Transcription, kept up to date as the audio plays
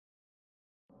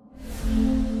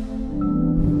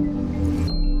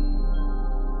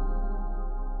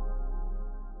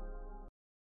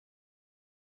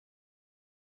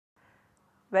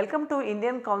Welcome to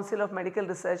Indian Council of Medical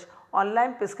Research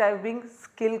Online Prescribing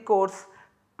Skill Course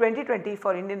 2020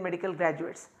 for Indian medical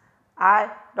graduates. I,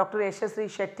 Dr. Yashashree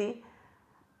Shetty,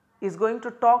 is going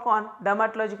to talk on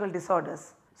dermatological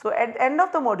disorders. So, at the end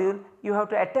of the module, you have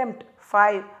to attempt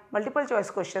 5 multiple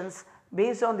choice questions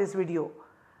based on this video.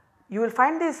 You will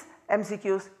find these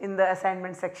MCQs in the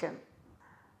assignment section.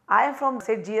 I am from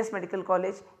SGS Medical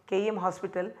College, KEM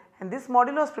Hospital, and this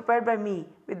module was prepared by me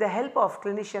with the help of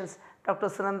clinicians Dr.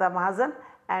 Sunanda Mahajan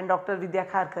and Dr. Vidya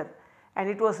Kharkar, and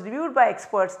it was reviewed by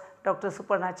experts Dr.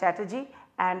 Suparna Chatterjee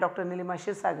and Dr. Nilima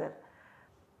Shivsagar.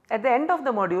 At the end of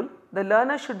the module, the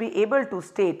learner should be able to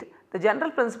state the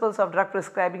general principles of drug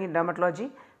prescribing in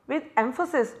dermatology with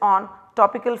emphasis on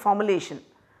topical formulation,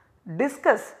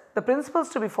 discuss the principles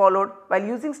to be followed while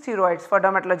using steroids for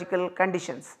dermatological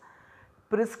conditions,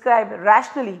 prescribe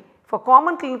rationally for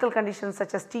common clinical conditions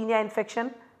such as tinea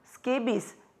infection,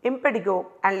 scabies, impetigo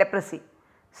and leprosy.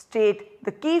 State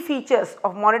the key features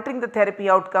of monitoring the therapy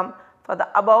outcome for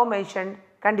the above mentioned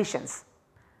conditions.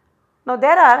 Now,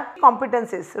 there are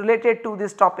competencies related to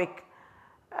this topic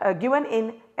given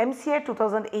in MCA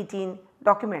 2018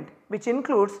 document, which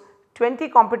includes 20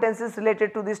 competencies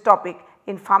related to this topic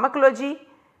in pharmacology,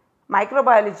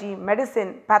 microbiology,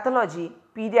 medicine, pathology,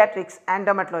 pediatrics and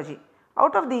dermatology.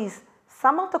 Out of these,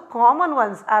 some of the common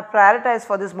ones are prioritized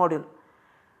for this module.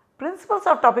 Principles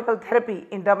of topical therapy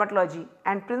in dermatology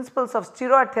and principles of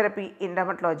steroid therapy in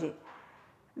dermatology,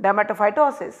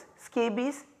 dermatophytosis,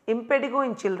 scabies, impetigo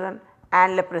in children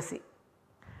and leprosy.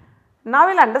 Now,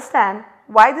 we will understand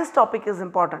why this topic is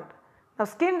important. Now,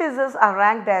 skin diseases are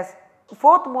ranked as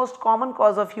 4th most common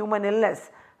cause of human illness,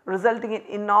 resulting in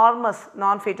enormous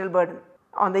non-fatal burden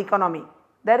on the economy.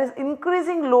 There is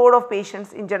increasing load of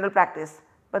patients in general practice,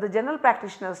 but the general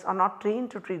practitioners are not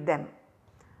trained to treat them.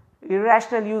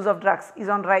 Irrational use of drugs is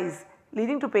on rise,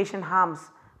 leading to patient harms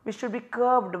which should be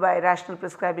curbed by rational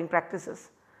prescribing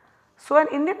practices. So, an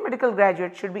Indian medical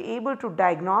graduate should be able to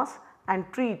diagnose and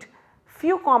treat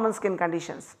few common skin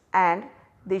conditions, and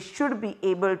they should be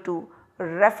able to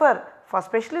refer for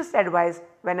specialist advice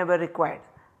whenever required.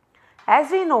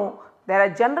 As we know, there are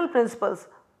general principles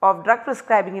of drug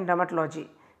prescribing in dermatology,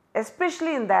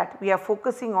 especially in that we are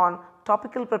focusing on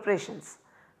topical preparations.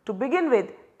 To begin with,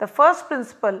 the first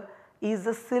principle is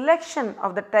the selection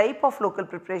of the type of local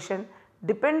preparation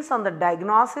depends on the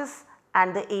diagnosis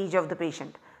and the age of the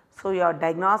patient. So, your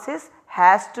diagnosis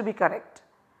has to be correct.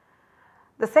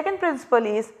 The second principle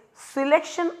is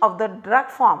selection of the drug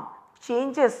form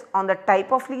changes on the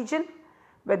type of lesion,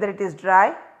 whether it is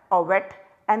dry or wet,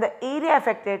 and the area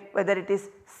affected, whether it is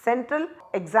central,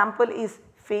 example is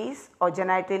face or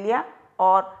genitalia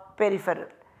or peripheral.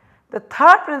 The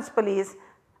third principle is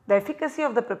the efficacy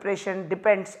of the preparation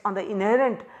depends on the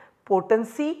inherent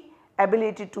potency,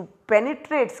 ability to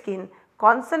penetrate skin,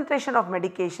 concentration of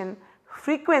medication,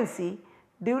 frequency,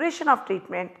 duration of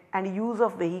treatment and use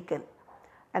of vehicle.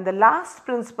 And the last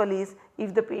principle is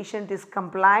if the patient is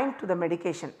compliant to the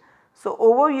medication. So,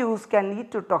 overuse can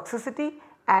lead to toxicity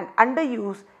and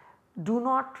underuse do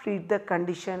not treat the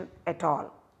condition at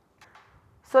all.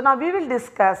 So, now we will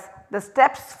discuss the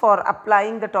steps for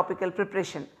applying the topical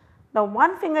preparation. Now,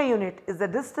 1 finger unit is the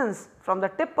distance from the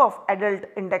tip of adult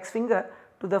index finger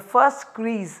to the first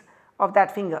crease of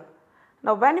that finger.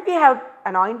 Now, when we have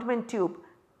an ointment tube,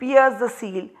 pierce the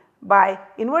seal by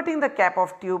inverting the cap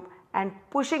of tube and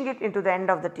pushing it into the end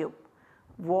of the tube.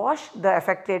 Wash the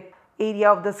affected area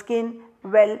of the skin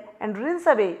well and rinse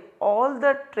away all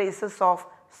the traces of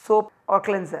soap or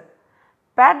cleanser.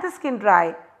 Pat the skin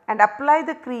dry and apply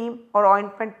the cream or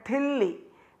ointment thinly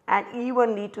and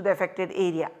evenly to the affected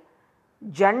area.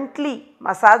 Gently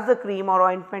massage the cream or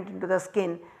ointment into the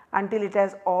skin until it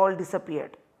has all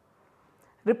disappeared.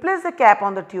 Replace the cap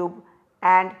on the tube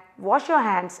and wash your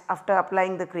hands after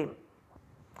applying the cream.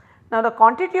 Now, the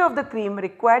quantity of the cream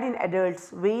required in adults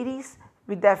varies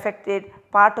with the affected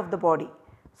part of the body.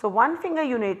 So, 1 finger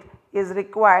unit is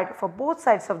required for both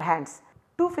sides of the hands,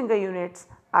 2 finger units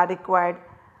are required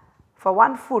for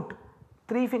 1 foot,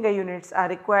 3 finger units are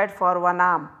required for 1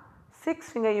 arm, 6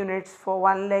 finger units for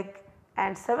 1 leg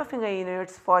and 7 finger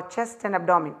units for chest and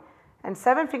abdomen and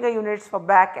 7 finger units for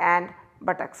back and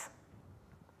buttocks.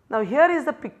 Now, here is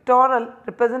the pictorial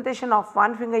representation of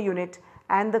 1 finger unit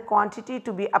and the quantity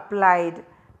to be applied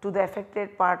to the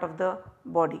affected part of the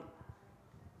body.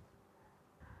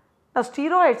 Now,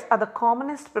 steroids are the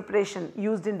commonest preparation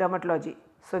used in dermatology.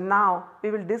 So, now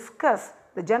we will discuss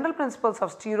the general principles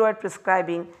of steroid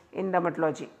prescribing in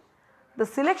dermatology. The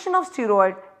selection of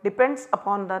steroid depends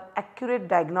upon the accurate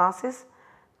diagnosis,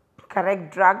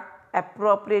 correct drug,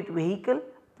 appropriate vehicle,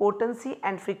 potency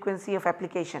and frequency of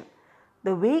application.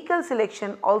 The vehicle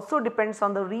selection also depends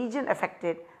on the region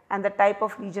affected and the type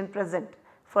of lesion present.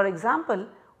 For example,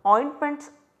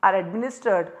 ointments are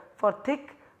administered for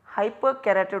thick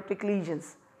hyperkeratotic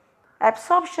lesions.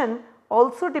 Absorption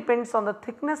also depends on the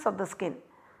thickness of the skin.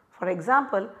 For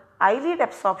example, eyelid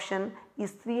absorption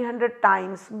is 300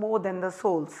 times more than the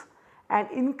soles and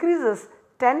increases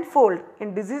tenfold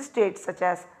in disease states such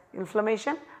as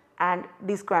inflammation and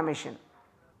desquamation.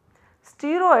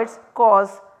 Steroids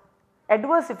cause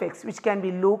adverse effects which can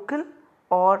be local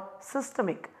or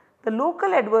systemic. The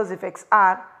local adverse effects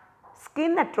are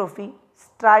skin atrophy,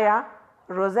 stria,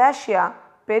 rosacea,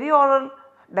 perioral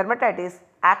dermatitis,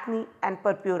 acne and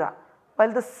purpura,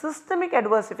 while the systemic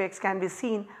adverse effects can be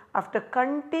seen after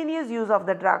continuous use of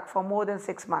the drug for more than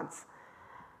 6 months.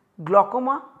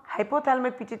 Glaucoma,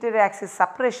 hypothalamic pituitary axis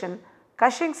suppression,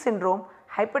 Cushing syndrome,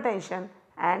 hypertension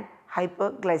and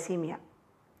hyperglycemia.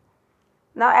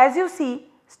 Now as you see,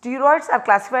 steroids are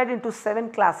classified into 7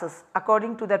 classes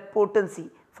according to their potency,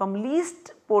 from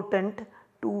least potent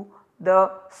to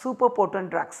the super potent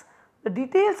drugs. The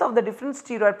details of the different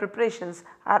steroid preparations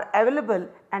are available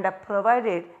and are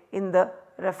provided in the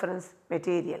reference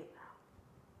material.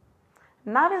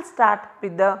 Now we will start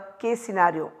with the case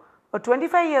scenario. A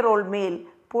 25-year-old male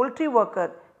poultry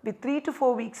worker with 3 to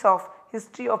 4 weeks of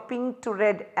history of pink to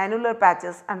red annular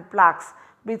patches and plaques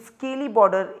with scaly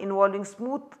border involving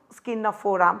smooth skin of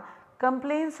forearm,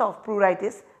 complaints of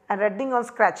pruritus and reddening on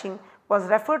scratching, was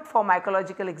referred for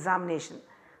mycological examination.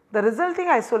 The resulting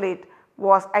isolate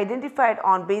was identified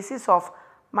on basis of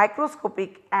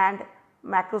microscopic and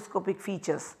macroscopic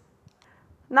features.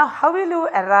 Now how will you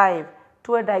arrive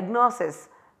to a diagnosis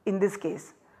in this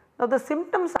case? Now the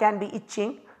symptoms can be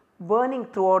itching, burning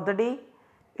throughout the day,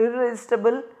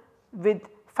 irresistible with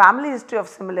family history of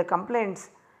similar complaints.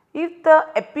 If the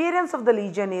appearance of the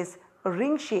lesion is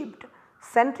ring shaped,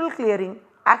 central clearing,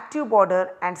 active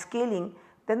border and scaling,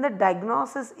 then the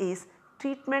diagnosis is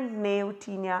treatment naive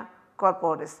tinea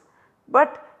corporis.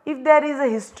 But if there is a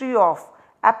history of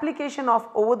application of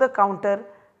over the counter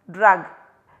drug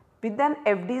with an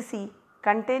FDC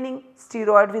containing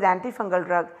steroid with antifungal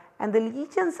drug and the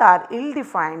lesions are ill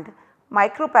defined,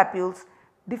 micropapules,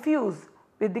 diffuse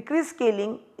with decreased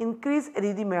scaling, increased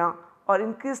erythema or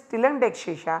increased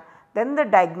telangiectasia, then the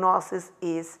diagnosis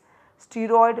is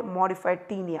steroid modified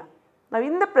tinea. Now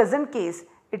in the present case,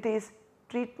 it is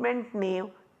treatment naive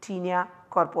tinea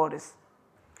corporis.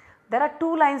 There are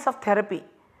 2 lines of therapy,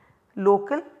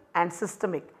 local and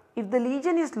systemic. If the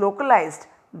lesion is localized,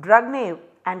 drug naive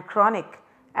and chronic,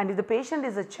 and if the patient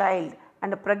is a child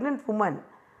and a pregnant woman,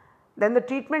 then the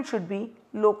treatment should be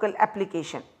local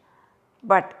application.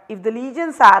 But if the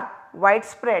lesions are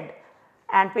widespread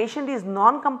and patient is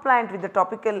non-compliant with the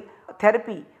topical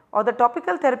therapy or the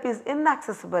topical therapy is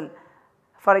inaccessible,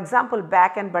 for example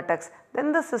back and buttocks,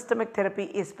 then the systemic therapy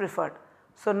is preferred.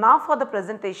 So now for the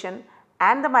presentation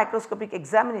and the microscopic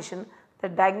examination, the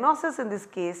diagnosis in this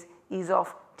case is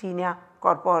of tinea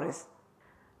corporis.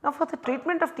 Now for the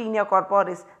treatment of tinea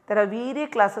corporis, there are various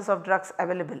classes of drugs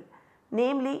available,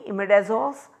 namely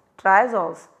imidazoles,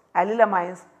 triazoles,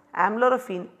 allylamines,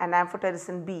 amlorphine and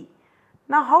amphotericin B.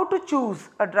 Now how to choose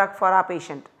a drug for our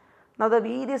patient? Now the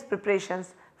various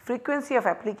preparations, frequency of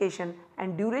application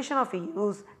and duration of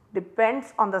use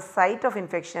depends on the site of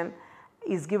infection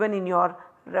is given in your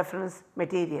reference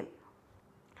material.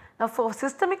 Now for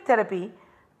systemic therapy,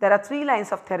 there are 3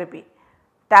 lines of therapy.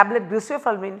 Tablet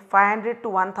griseofulvin 500 to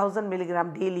 1000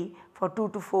 mg daily for 2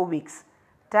 to 4 weeks.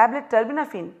 Tablet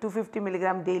terbinafine 250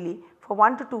 mg daily for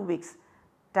 1 to 2 weeks.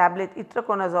 Tablet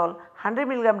itraconazole 100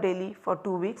 mg daily for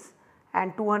 2 weeks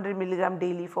and 200 mg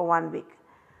daily for 1 week.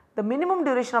 The minimum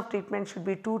duration of treatment should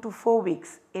be 2 to 4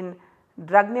 weeks in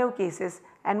drug naive cases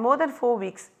and more than 4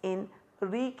 weeks in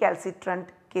recalcitrant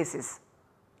cases.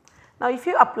 Now if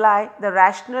you apply the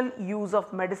rational use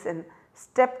of medicine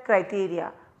step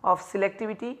criteria of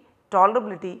selectivity,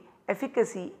 tolerability,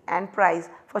 efficacy and price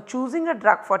for choosing a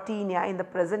drug for tinea in the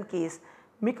present case,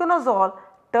 miconazole,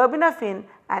 terbinafine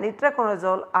and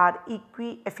itraconazole are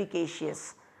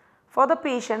equi-efficacious. For the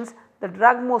patients, the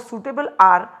drug most suitable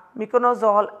are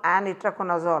miconazole and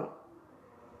itraconazole.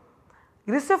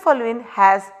 Griseofulvin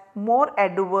has more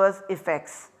adverse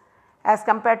effects as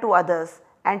compared to others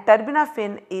and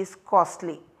terbinafine is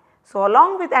costly. So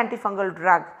along with antifungal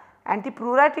drug,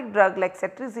 antipruritic drug like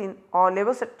cetirizine or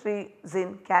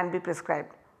levocetirizine can be prescribed.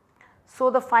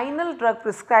 So the final drug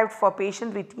prescribed for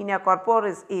patient with tinea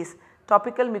corporis is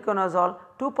topical miconazole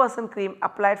 2% cream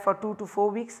applied for 2 to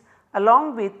 4 weeks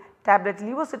along with tablet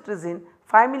levocetirizine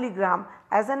 5 mg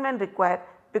as and when required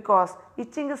because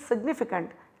itching is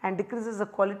significant and decreases the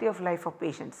quality of life of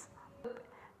patients.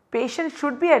 Patients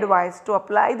should be advised to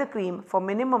apply the cream for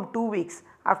minimum 2 weeks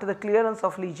after the clearance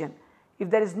of lesion. If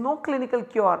there is no clinical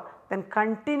cure, then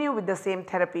continue with the same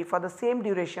therapy for the same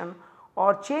duration or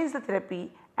change the therapy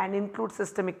and include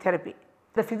systemic therapy.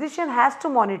 The physician has to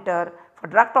monitor for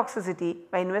drug toxicity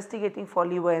by investigating for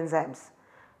liver enzymes.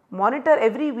 Monitor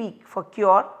every week for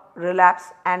cure, relapse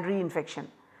and reinfection.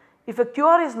 If a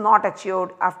cure is not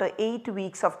achieved after 8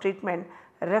 weeks of treatment,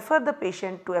 refer the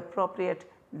patient to appropriate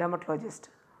dermatologist.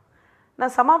 Now,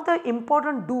 some of the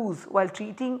important do's while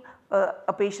treating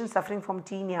a patient suffering from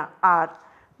tinea are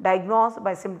diagnosed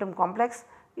by symptom complex,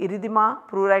 erythema,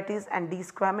 pruritus and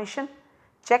desquamation,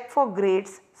 check for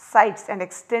grades, sites and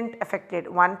extent affected,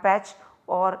 one patch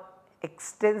or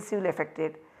extensively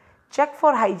affected, check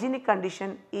for hygienic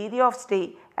condition, area of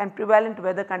stay and prevalent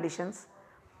weather conditions.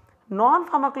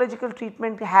 Non-pharmacological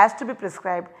treatment has to be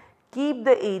prescribed, keep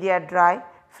the area dry,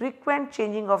 frequent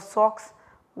changing of socks,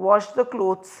 wash the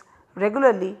clothes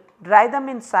regularly, dry them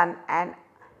in sun and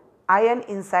iron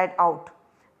inside out.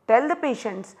 Tell the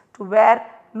patients to wear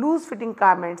loose fitting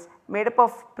garments made up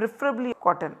of preferably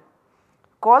cotton.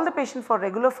 Call the patient for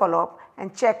regular follow up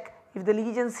and check if the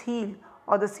lesions heal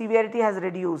or the severity has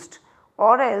reduced,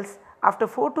 or else after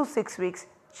 4 to 6 weeks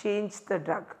change the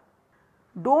drug.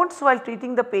 Don'ts while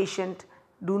treating the patient: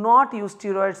 do not use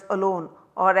steroids alone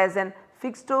or as an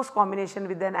fixed dose combination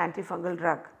with an antifungal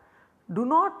drug. Do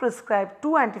not prescribe 2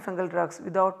 antifungal drugs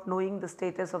without knowing the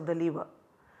status of the liver.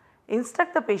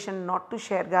 Instruct the patient not to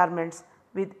share garments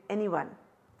with anyone.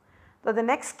 So, the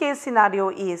next case scenario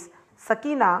is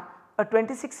Sakina, a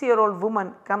 26-year-old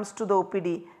woman, comes to the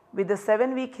OPD with a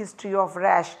 7-week history of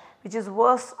rash which is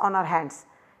worse on her hands.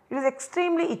 It is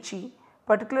extremely itchy,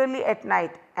 particularly at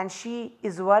night, and she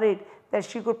is worried that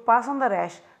she could pass on the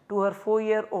rash to her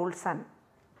 4-year-old son.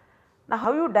 Now,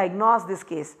 how you diagnose this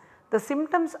case? The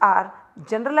symptoms are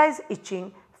generalized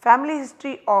itching, family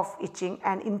history of itching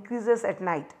and increases at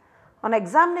night. On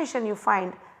examination you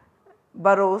find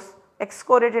burrows,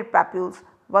 excoriated papules,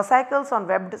 vesicles on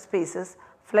webbed spaces,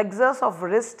 flexures of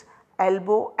wrist,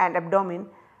 elbow and abdomen,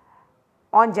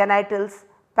 on genitals,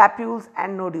 papules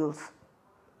and nodules.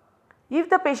 If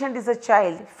the patient is a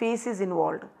child, face is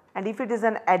involved, and if it is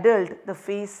an adult, the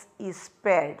face is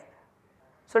spared.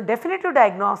 So, definitive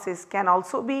diagnosis can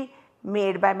also be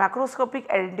made by macroscopic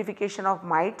identification of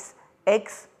mites,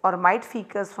 eggs or mite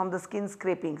fecus from the skin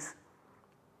scrapings.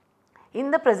 In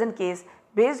the present case,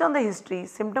 based on the history,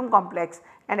 symptom complex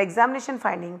and examination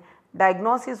finding,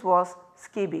 diagnosis was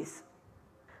scabies.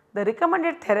 The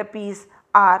recommended therapies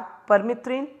are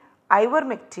permethrin,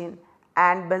 ivermectin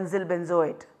and benzyl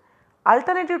benzoate.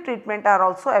 Alternative treatment are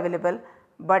also available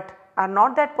but are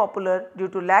not that popular due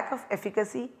to lack of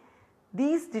efficacy.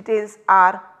 These details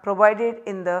are provided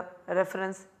in the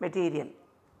reference material.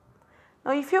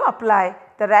 Now, if you apply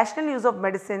the rational use of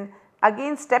medicine,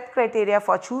 again step criteria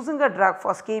for choosing a drug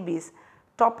for scabies,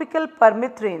 topical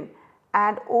permethrin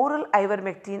and oral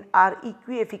ivermectin are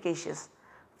equi-efficacious.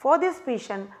 For this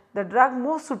patient, the drug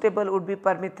most suitable would be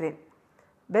permethrin.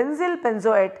 Benzyl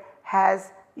benzoate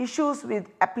has issues with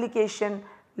application,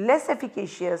 less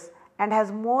efficacious and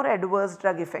has more adverse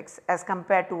drug effects as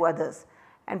compared to others,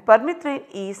 and permethrin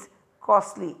is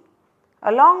costly.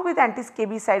 Along with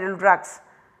antiscabicidal drugs,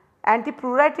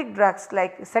 antipruritic drugs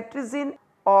like cetirizine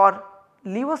or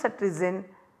levocetirizine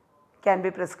can be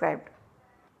prescribed.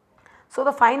 So,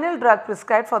 the final drug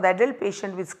prescribed for the adult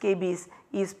patient with scabies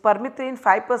is permethrin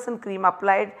 5% cream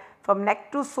applied from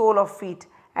neck to sole of feet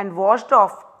and washed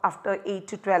off after 8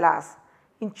 to 12 hours.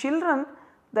 In children,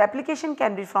 the application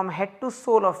can be from head to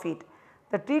sole of feet.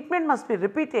 The treatment must be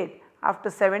repeated after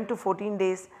 7 to 14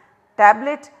 days.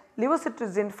 Tablet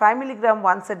levocetirizine 5 mg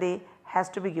once a day has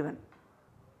to be given.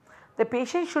 The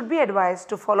patient should be advised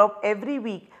to follow up every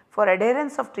week for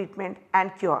adherence of treatment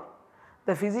and cure.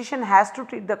 The physician has to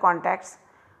treat the contacts.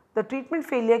 The treatment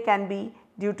failure can be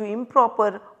due to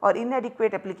improper or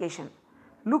inadequate application.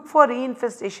 Look for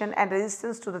reinfestation and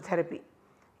resistance to the therapy.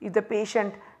 If the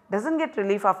patient does not get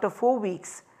relief after 4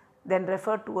 weeks, then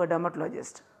refer to a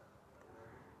dermatologist.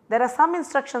 There are some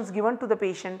instructions given to the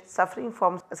patient suffering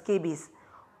from scabies.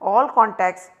 All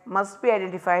contacts must be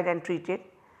identified and treated,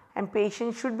 and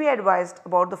patient should be advised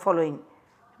about the following: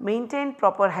 maintain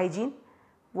proper hygiene,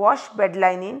 wash bed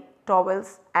linen,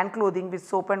 towels and clothing with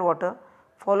soap and water,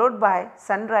 followed by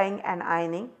sun drying and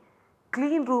ironing,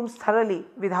 clean rooms thoroughly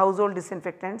with household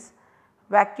disinfectants,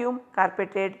 vacuum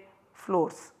carpeted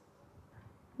floors.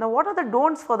 Now what are the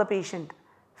don'ts for the patient?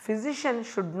 Physician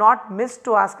should not miss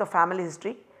to ask a family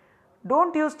history.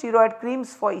 Don't use steroid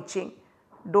creams for itching.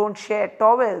 Don't share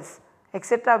towels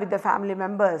etc. with the family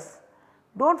members.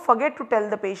 Don't forget to tell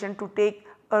the patient to take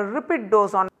a repeat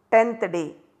dose on 10th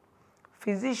day.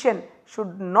 Physician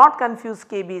should not confuse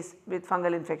scabies with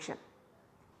fungal infection.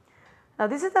 Now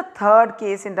this is the third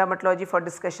case in dermatology for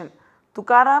discussion.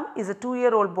 Tukaram is a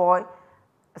 2-year-old boy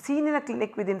seen in a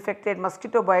clinic with infected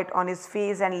mosquito bite on his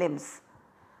face and limbs.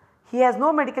 He has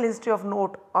no medical history of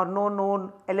note or no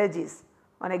known allergies.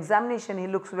 On examination he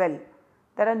looks well.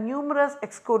 There are numerous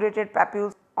excoriated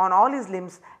papules on all his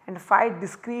limbs and 5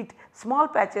 discrete small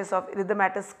patches of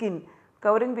erythematous skin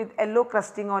covering with yellow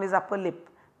crusting on his upper lip,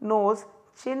 nose,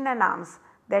 chin and arms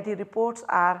that he reports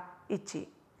are itchy.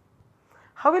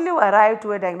 How will you arrive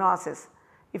to a diagnosis?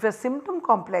 If a symptom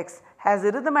complex has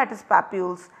erythematous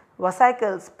papules,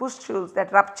 vesicles, pustules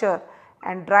that rupture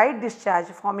and dried discharge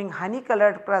forming honey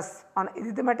colored crust on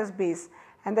erythematous base,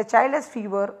 and the child has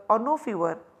fever or no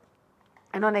fever,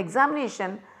 and on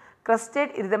examination crusted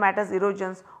erythematous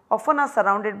erosions often are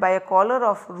surrounded by a collar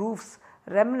of roofs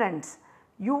remnants,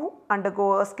 you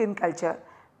undergo a skin culture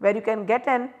where you can get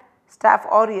an Staph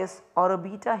aureus or a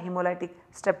beta hemolytic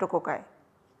streptococci.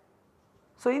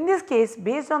 So in this case,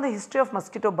 based on the history of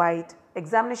mosquito bite,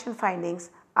 examination findings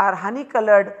are honey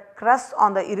colored crust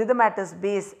on the erythematous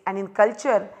base, and in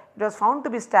culture it was found to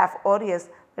be Staph aureus.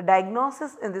 The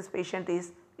diagnosis in this patient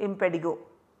is impetigo.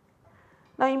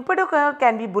 Now impetigo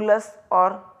can be bullous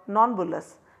or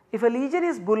non-bullous. If a lesion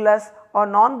is bullous or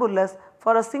non-bullous,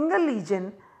 for a single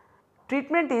lesion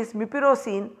treatment is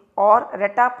mupirocin or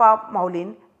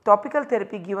retapamolin topical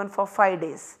therapy given for 5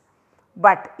 days.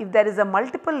 But if there is a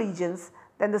multiple lesions,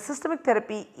 then the systemic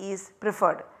therapy is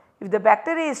preferred. If the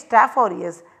bacteria is Staph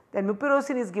aureus, then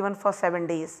mupirocin is given for 7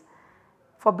 days.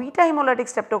 For beta hemolytic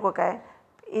streptococci,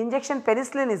 injection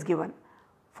penicillin is given.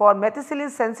 For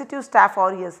methicillin sensitive Staph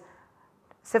aureus,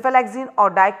 cephalexin or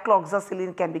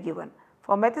dicloxacillin can be given.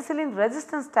 For methicillin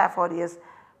resistant Staph aureus,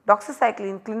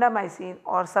 doxycycline, clindamycin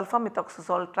or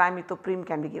sulfamethoxazole trimethoprim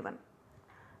can be given.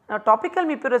 Now topical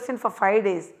mupirocin for 5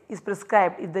 days is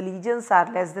prescribed if the lesions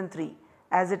are less than 3,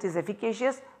 as it is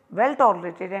efficacious, well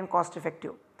tolerated and cost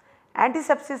effective.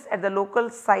 Antisepsis at the local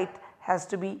site has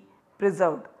to be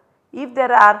preserved. If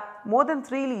there are more than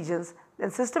 3 lesions,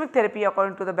 then systemic therapy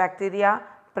according to the bacteria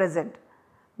present.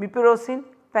 Mupirocin,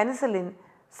 penicillin,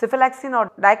 cephalexin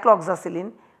or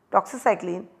dicloxacillin,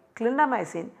 doxycycline,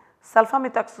 clindamycin,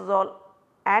 sulfamethoxazole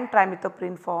and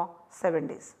trimethoprim for 7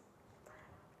 days.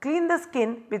 Clean the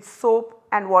skin with soap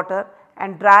and water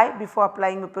and dry before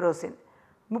applying mupirocin.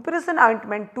 Mupirocin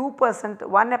ointment 2%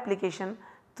 1 application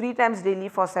 3 times daily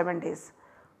for 7 days.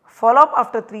 Follow up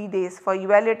after 3 days for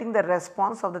evaluating the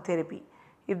response of the therapy.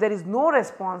 If there is no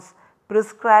response,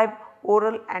 prescribe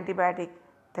oral antibiotic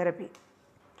therapy.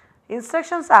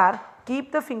 Instructions are: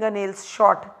 keep the fingernails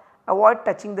short, avoid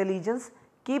touching the lesions,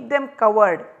 keep them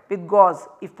covered with gauze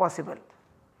if possible.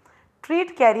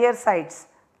 Treat carrier sites,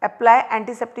 apply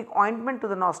antiseptic ointment to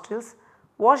the nostrils,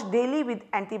 wash daily with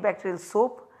antibacterial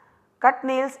soap, cut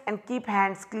nails and keep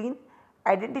hands clean,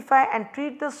 identify and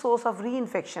treat the source of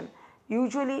reinfection,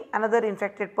 usually another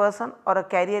infected person or a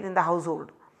carrier in the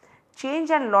household.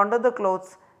 Change and launder the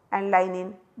clothes and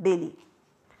linen daily.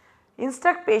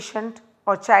 Instruct patient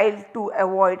or child to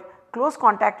avoid close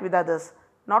contact with others,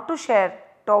 not to share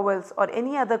towels or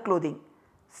any other clothing.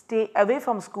 Stay away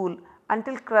from school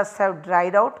until crusts have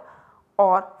dried out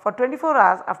or for 24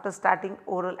 hours after starting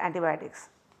oral antibiotics.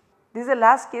 This is the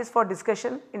last case for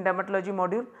discussion in dermatology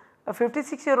module. A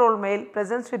 56-year-old male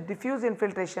presents with diffuse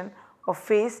infiltration of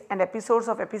face and episodes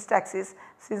of epistaxis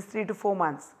since 3 to 4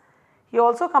 months. He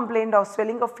also complained of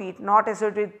swelling of feet not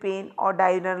associated with pain or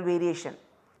diurnal variation.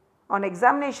 On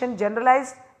examination,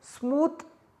 generalized smooth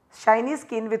shiny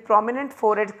skin with prominent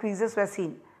forehead creases were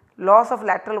seen. Loss of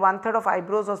lateral 1/3 of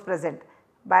eyebrows was present.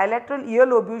 Bilateral ear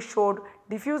lobes showed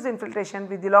diffuse infiltration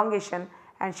with elongation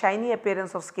and shiny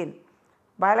appearance of skin.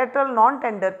 Bilateral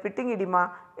non-tender pitting edema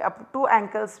up to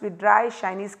ankles with dry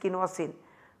shiny skin was seen.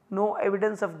 No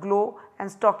evidence of glow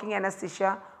and stalking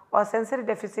anesthesia or sensory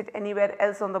deficit anywhere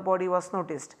else on the body was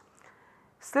noticed.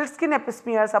 Slit skin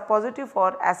epismears are positive for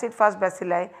acid-fast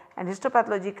bacilli and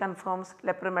histopathology confirms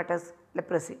lepromatous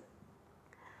leprosy.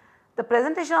 The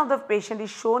presentation of the patient is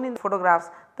shown in photographs.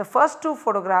 The first 2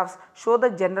 photographs show the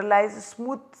generalized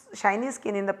smooth shiny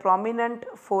skin in the prominent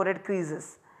forehead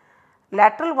creases.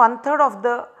 Lateral 1/3 of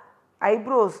the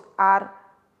eyebrows are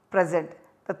present.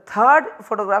 The third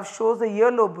photograph shows the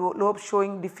ear lobe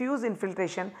showing diffuse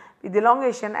infiltration with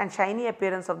elongation and shiny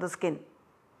appearance of the skin.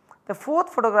 The fourth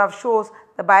photograph shows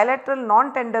the bilateral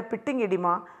non-tender pitting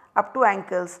edema up to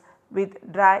ankles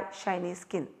with dry shiny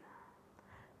skin.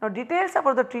 Now details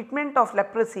about the treatment of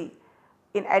leprosy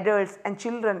in adults and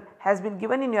children has been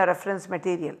given in your reference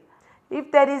material.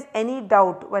 If there is any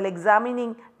doubt while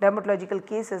examining dermatological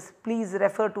cases, please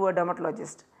refer to a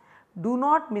dermatologist. Do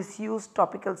not misuse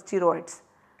topical steroids.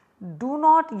 Do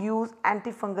not use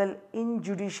antifungal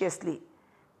injudiciously.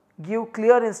 Give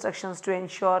clear instructions to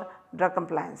ensure drug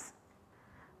compliance.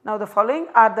 Now the following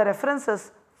are the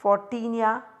references for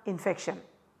tinea infection,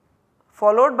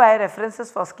 followed by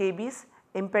references for scabies,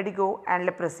 impetigo and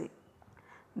leprosy.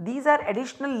 These are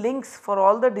additional links for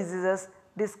all the diseases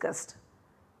discussed.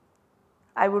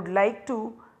 I would like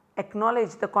to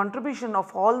acknowledge the contribution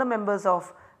of all the members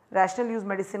of Rational Use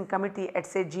Medicine Committee at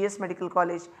GS Medical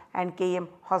College and KM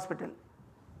Hospital.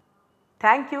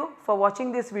 Thank you for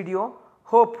watching this video.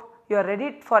 Hope you are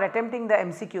ready for attempting the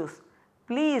MCQs.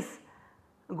 Please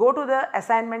go to the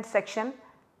assignment section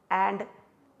and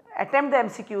attempt the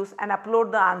MCQs and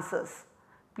upload the answers.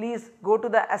 Please go to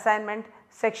the assignment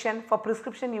section for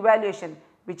prescription evaluation,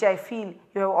 which I feel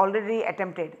you have already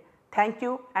attempted. Thank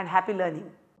you and happy learning.